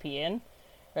European,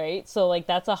 right? So like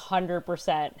that's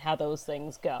 100% how those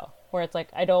things go. Where it's like,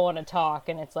 I don't want to talk,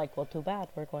 and it's like, well, too bad,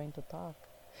 we're going to talk.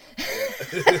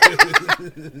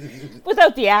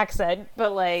 Without the accent,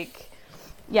 but like,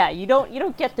 yeah, you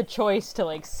don't get the choice to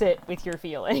like sit with your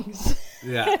feelings.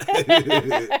 Yeah.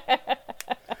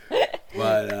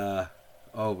 But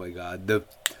oh my god,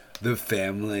 the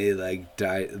family like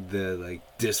the like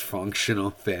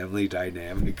dysfunctional family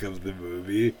dynamic of the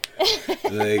movie.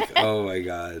 Like, oh my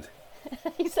god.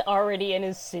 He's already in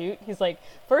his suit. He's like,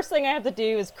 first thing I have to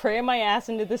do is cram my ass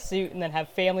into the suit and then have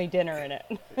family dinner in it.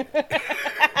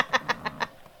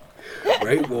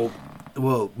 Right?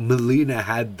 Well, Melina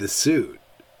had the suit.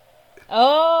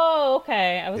 Oh,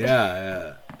 okay. I was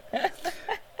Yeah.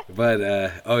 But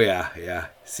oh yeah.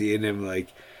 Seeing him like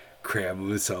cram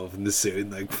himself in the suit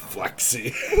and like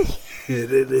flexing,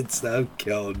 it stuff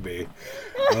killed me.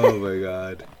 Oh my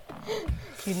god.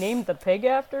 You named the pig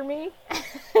after me?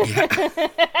 Yeah.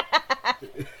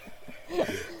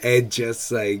 And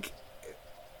just like,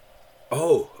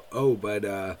 but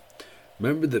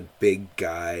remember the big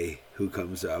guy who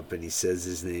comes up and he says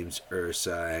his name's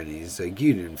Ursa and he's like,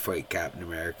 you didn't fight Captain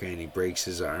America, and he breaks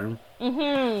his arm?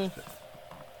 Mm-hmm.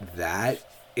 That,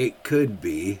 it could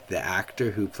be the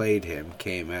actor who played him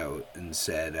came out and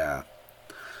said,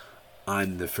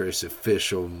 I'm the first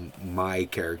official, my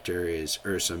character is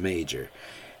Ursa Major.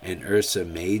 And Ursa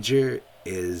Major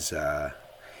is,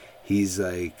 he's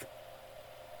like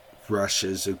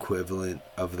Russia's equivalent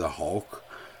of the Hulk.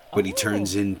 But he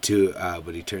turns into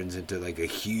like a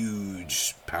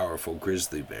huge, powerful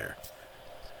grizzly bear.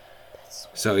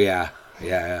 So yeah.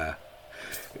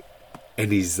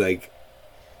 And he's like,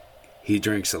 he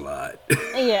drinks a lot.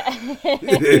 Yeah.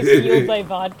 He's fueled by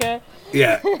vodka.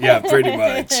 Yeah, pretty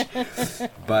much.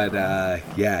 But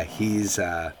yeah,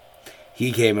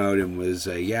 he came out and was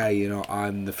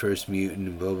I'm the first mutant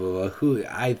and blah blah blah. Who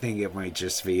I think it might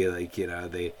just be like,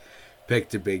 they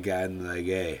picked a big guy and like,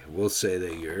 hey, we'll say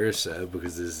that you're Ursa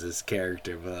because there's this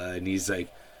character, blah, and he's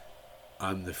like,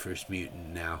 I'm the first mutant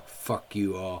now. Fuck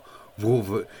you all.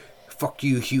 Fuck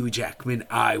you, Hugh Jackman.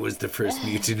 I was the first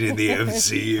mutant in the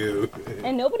MCU.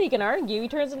 And nobody can argue. He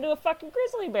turns into a fucking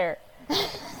grizzly bear.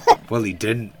 Well, he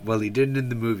didn't in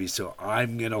the movie, so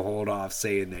I'm going to hold off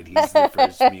saying that he's the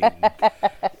first mutant.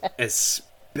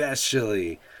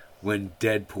 Especially when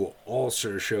Deadpool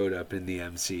also showed up in the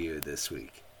MCU this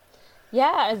week.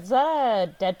 Yeah, is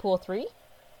that Deadpool 3?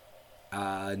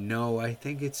 No, I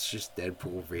think it's just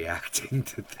Deadpool reacting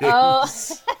to things. Oh.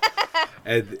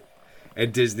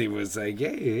 And Disney was like,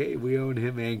 hey, we own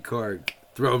him and Korg.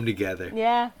 Throw them together.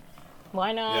 Yeah,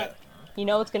 why not? Yeah. You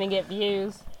know it's going to get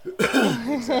views.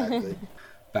 Exactly.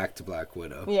 Back to Black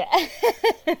Widow. Yeah.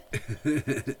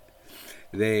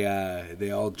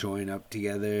 They all join up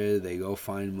together. They go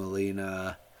find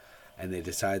Melina, and they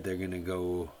decide they're going to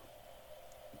go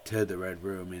to the Red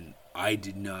Room, and I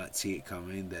did not see it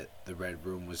coming that the Red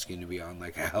Room was going to be on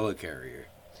like a helicarrier.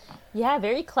 Yeah,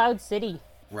 very Cloud City.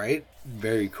 Right?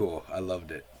 Very cool. I loved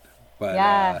it. But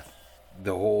yeah.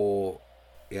 The whole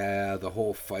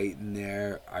fight in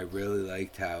there, I really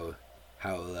liked how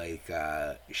like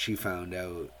she found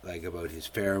out like about his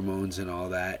pheromones and all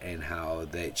that, and how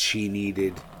that she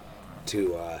needed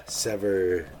to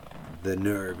sever the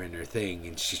nerve in her thing,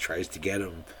 and she tries to get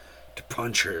him to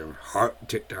punch her hard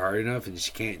enough, and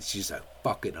she can't. She's like,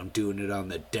 fuck it, I'm doing it on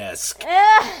the desk.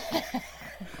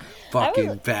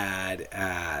 Fucking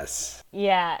badass.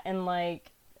 Yeah, and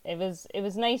like it was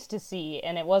nice to see,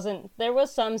 and there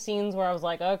was some scenes where I was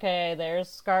like, okay, there's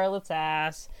Scarlett's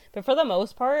ass, but for the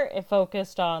most part it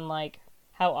focused on like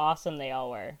how awesome they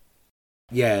all were.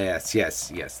 Yes.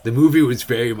 The movie was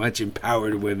very much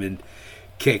empowered women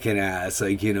kicking ass.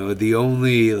 Like, the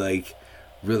only like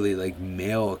really like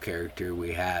male character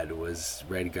we had was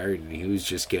Red Garden. He was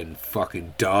just getting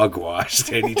fucking dog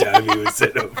washed anytime he was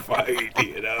in a fight,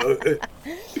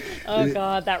 Oh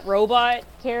god, that robot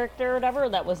character or whatever,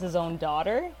 that was his own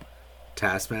daughter.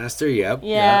 Taskmaster, yep.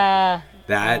 Yeah.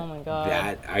 That, oh my god.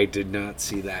 That I did not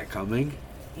see that coming.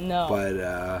 No.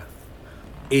 But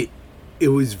it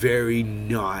was very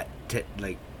not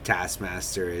like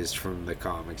Taskmaster is from the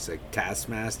comics. Like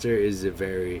Taskmaster is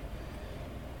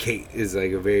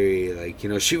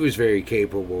she was very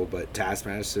capable, but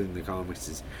Taskmaster in the comics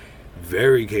is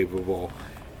very capable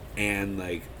and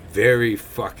like very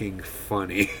fucking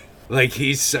funny. Like,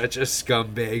 he's such a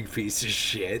scumbag piece of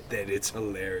shit that it's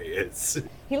hilarious.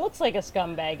 He looks like a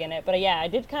scumbag in it, but yeah, I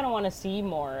did kind of want to see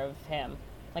more of him.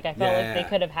 Like, I felt like they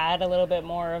could have had a little bit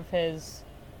more of his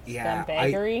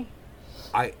scumbaggery.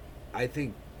 I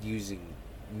think using,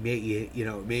 maybe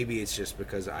it's just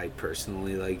because I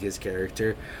personally like his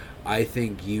character. I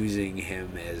think using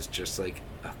him as just like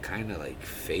a kind of like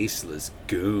faceless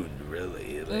goon,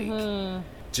 really, like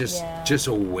just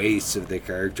a waste of the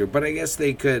character. But I guess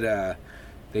they could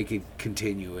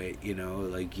continue it,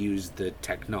 like use the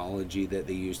technology that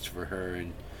they used for her,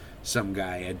 and some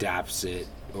guy adapts it,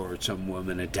 or some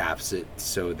woman adapts it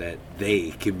so that they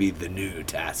can be the new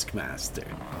Taskmaster.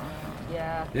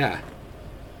 Yeah. Yeah.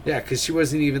 Yeah, because she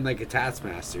wasn't even like a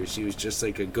Taskmaster. She was just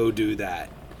like a go do that.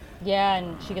 Yeah,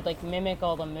 and she could like mimic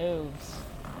all the moves.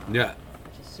 Yeah.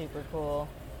 Which is super cool.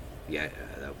 Yeah,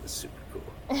 that was super cool.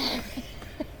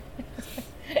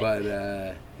 But,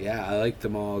 yeah, I like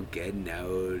them all getting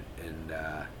out, and,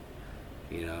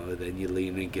 then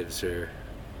Yelena gives her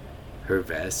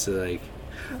vest. So, like,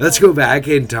 let's go back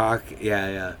and talk.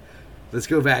 Yeah. Let's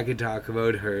go back and talk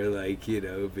about her, like,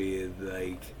 being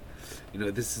like,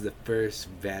 this is the first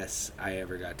vest I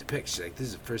ever got to pick. She's like, this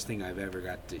is the first thing I've ever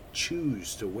got to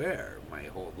choose to wear my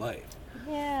whole life.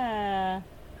 Yeah.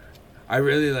 I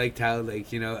really liked how,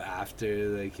 like, after,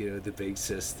 like, the big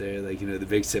sister, like, the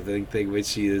big sibling thing, which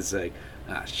she is like,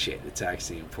 shit, it's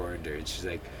actually important to her. And she's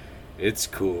like, it's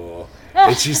cool.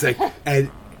 And she's like, and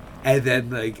then,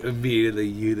 like, immediately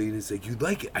Yelena's like, you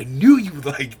like it? I knew you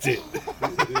liked it.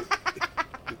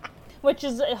 Which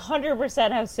is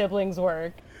 100% how siblings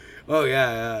work. Oh,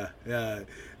 yeah.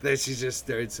 Then she just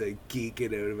starts, like,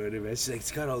 geeking out about it. She's like,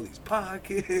 it's got all these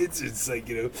pockets. It's like,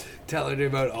 telling her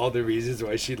about all the reasons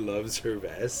why she loves her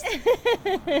vest.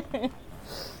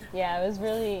 Yeah, it was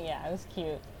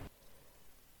cute.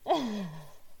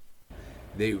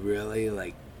 They really,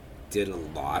 like, did a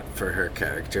lot for her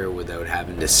character without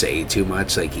having to say too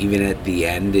much. Like, even at the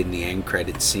end, in the end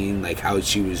credit scene, like, how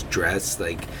she was dressed,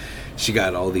 like, she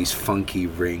got all these funky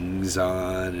rings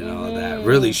on and all that,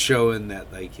 really showing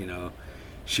that, like,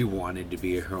 she wanted to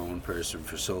be her own person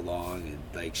for so long, and,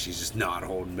 like, she's just not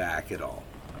holding back at all.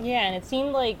 Yeah, and it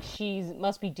seemed like she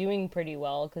must be doing pretty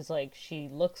well, because, like, she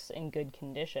looks in good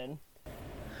condition.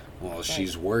 Well, like,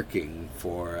 she's working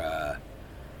for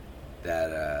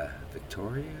that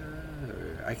Victoria,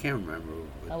 or I can't remember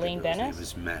what Elaine the girl's Bennis? name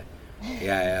is. Matt.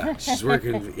 Yeah. She's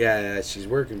working. She's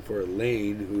working for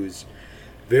Elaine, who's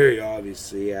very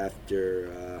obviously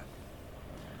after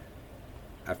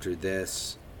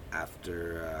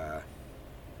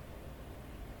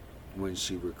when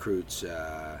she recruits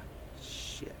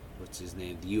what's his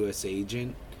name, the U.S.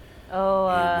 agent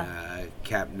in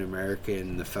Captain America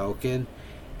and the Falcon,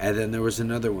 and then there was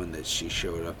another one that she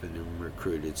showed up and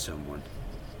recruited someone.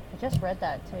 I just read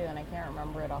that too, and I can't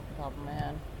remember it off the top of my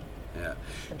head. Yeah,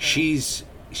 she's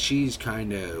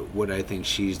kind of, what I think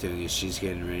she's doing is she's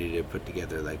getting ready to put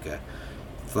together like a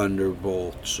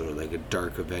Thunderbolts or like a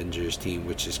Dark Avengers team,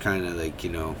 which is kind of like,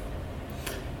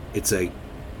 it's like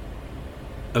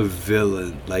a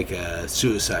villain, like a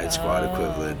Suicide Squad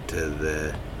equivalent to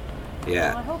the,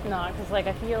 Well, I hope not, because, like,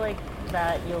 I feel like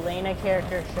that Yelena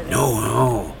character should have...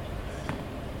 No.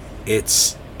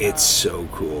 It's so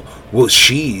cool. Well,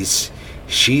 she's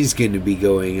going to be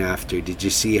going after, did you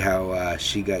see how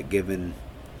she got given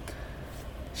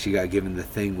the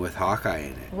thing with Hawkeye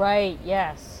in it? Right,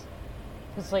 yes.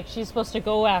 Because, like, she's supposed to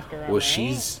go after him, Well, right?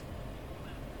 she's...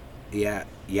 Yeah,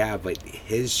 but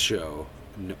his show,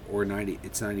 or not,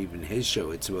 it's not even his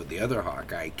show, it's about the other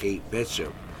Hawkeye, Kate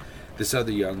Bishop. This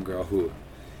other young girl who,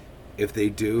 if they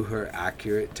do her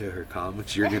accurate to her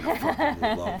comics, you're going to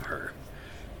fucking love her.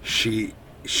 She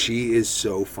is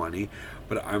so funny,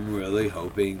 but I'm really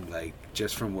hoping, like,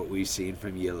 just from what we've seen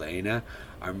from Yelena,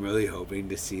 I'm really hoping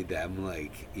to see them,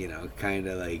 like, kind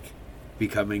of, like,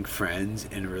 becoming friends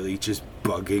and really just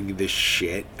bugging the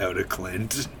shit out of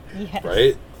Clint. Yes.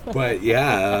 Right? But,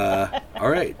 yeah, all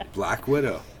right, Black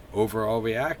Widow. Overall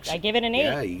reaction. I give it an 8.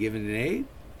 Yeah, you give it an 8?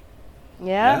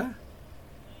 Yeah,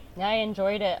 I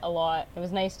enjoyed it a lot. It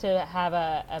was nice to have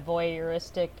a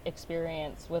voyeuristic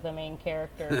experience with a main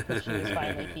character, because she was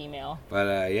finally female. But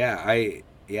I'm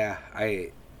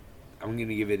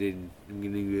gonna give it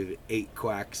 8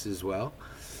 quacks as well.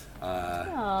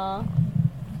 Aww.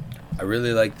 I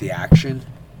really like the action.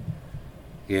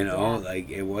 Like,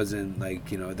 it wasn't like,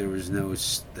 there was no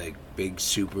like big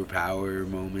superpower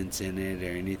moments in it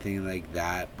or anything like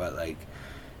that. But like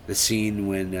the scene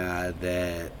when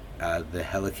the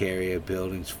helicarrier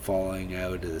building's falling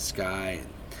out of the sky, and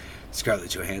Scarlett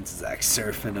Johansson's like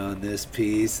surfing on this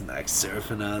piece and like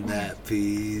surfing on that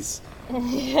piece.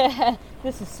 Yeah,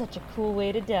 this is such a cool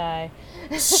way to die.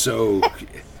 So,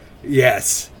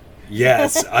 yes,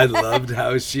 I loved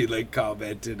how she like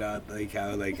commented on like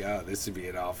how like, oh, this would be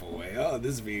an awful way. Oh,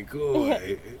 this would be a cool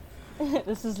way.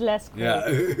 This is less great.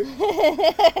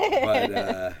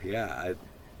 Yeah. But,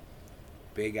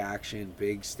 big action,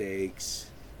 big stakes.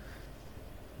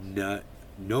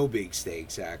 No big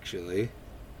stakes, actually.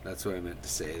 That's what I meant to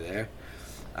say there.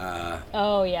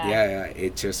 Oh, yeah. Yeah,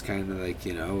 it just kind of like,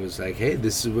 was like, hey,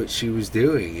 this is what she was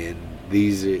doing, and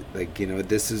these are, like,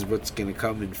 this is what's going to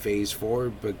come in phase 4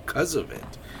 because of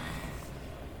it.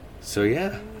 So,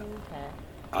 yeah.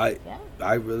 Okay.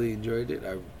 I really enjoyed it.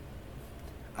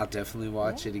 I'll definitely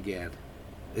watch it again.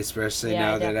 Especially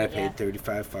now that I paid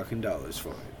 $35 fucking for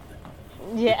it.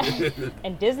 Yeah.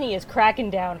 And Disney is cracking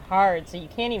down hard, so you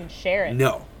can't even share it.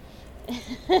 No.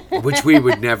 Which we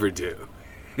would never do.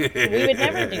 We would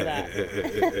never do that.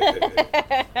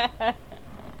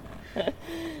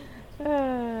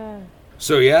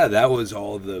 So yeah, that was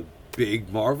all the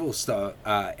big Marvel stuff,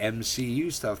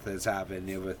 MCU stuff that's happened.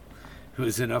 It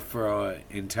was enough for an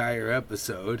entire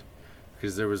episode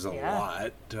because there was a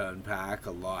lot to unpack,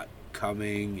 a lot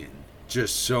coming, and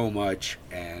just so much.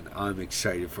 And I'm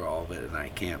excited for all of it, and I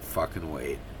can't fucking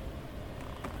wait.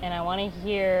 And we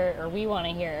want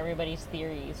to hear everybody's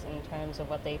theories in terms of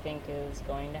what they think is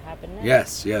going to happen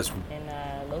next. Yes. In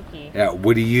Loki. Yeah,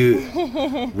 what do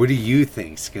you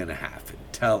think's gonna happen?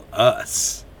 Tell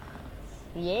us.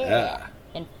 Yeah.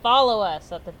 And follow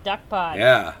us at the Duck Pod.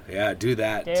 Yeah, do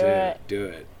that too. Do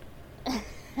it.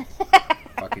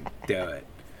 Fucking do it.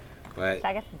 But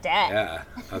yeah.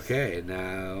 Okay,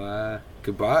 now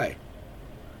goodbye.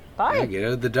 Bye. Yeah, get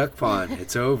out of the duck pond.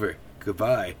 It's over.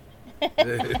 Goodbye.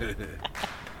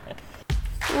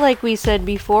 Like we said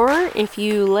before, if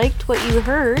you liked what you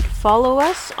heard, follow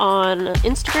us on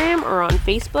Instagram or on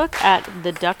Facebook at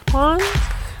The Duck Pond,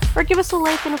 or give us a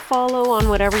like and a follow on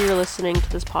whatever you're listening to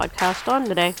this podcast on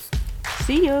today.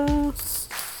 See ya!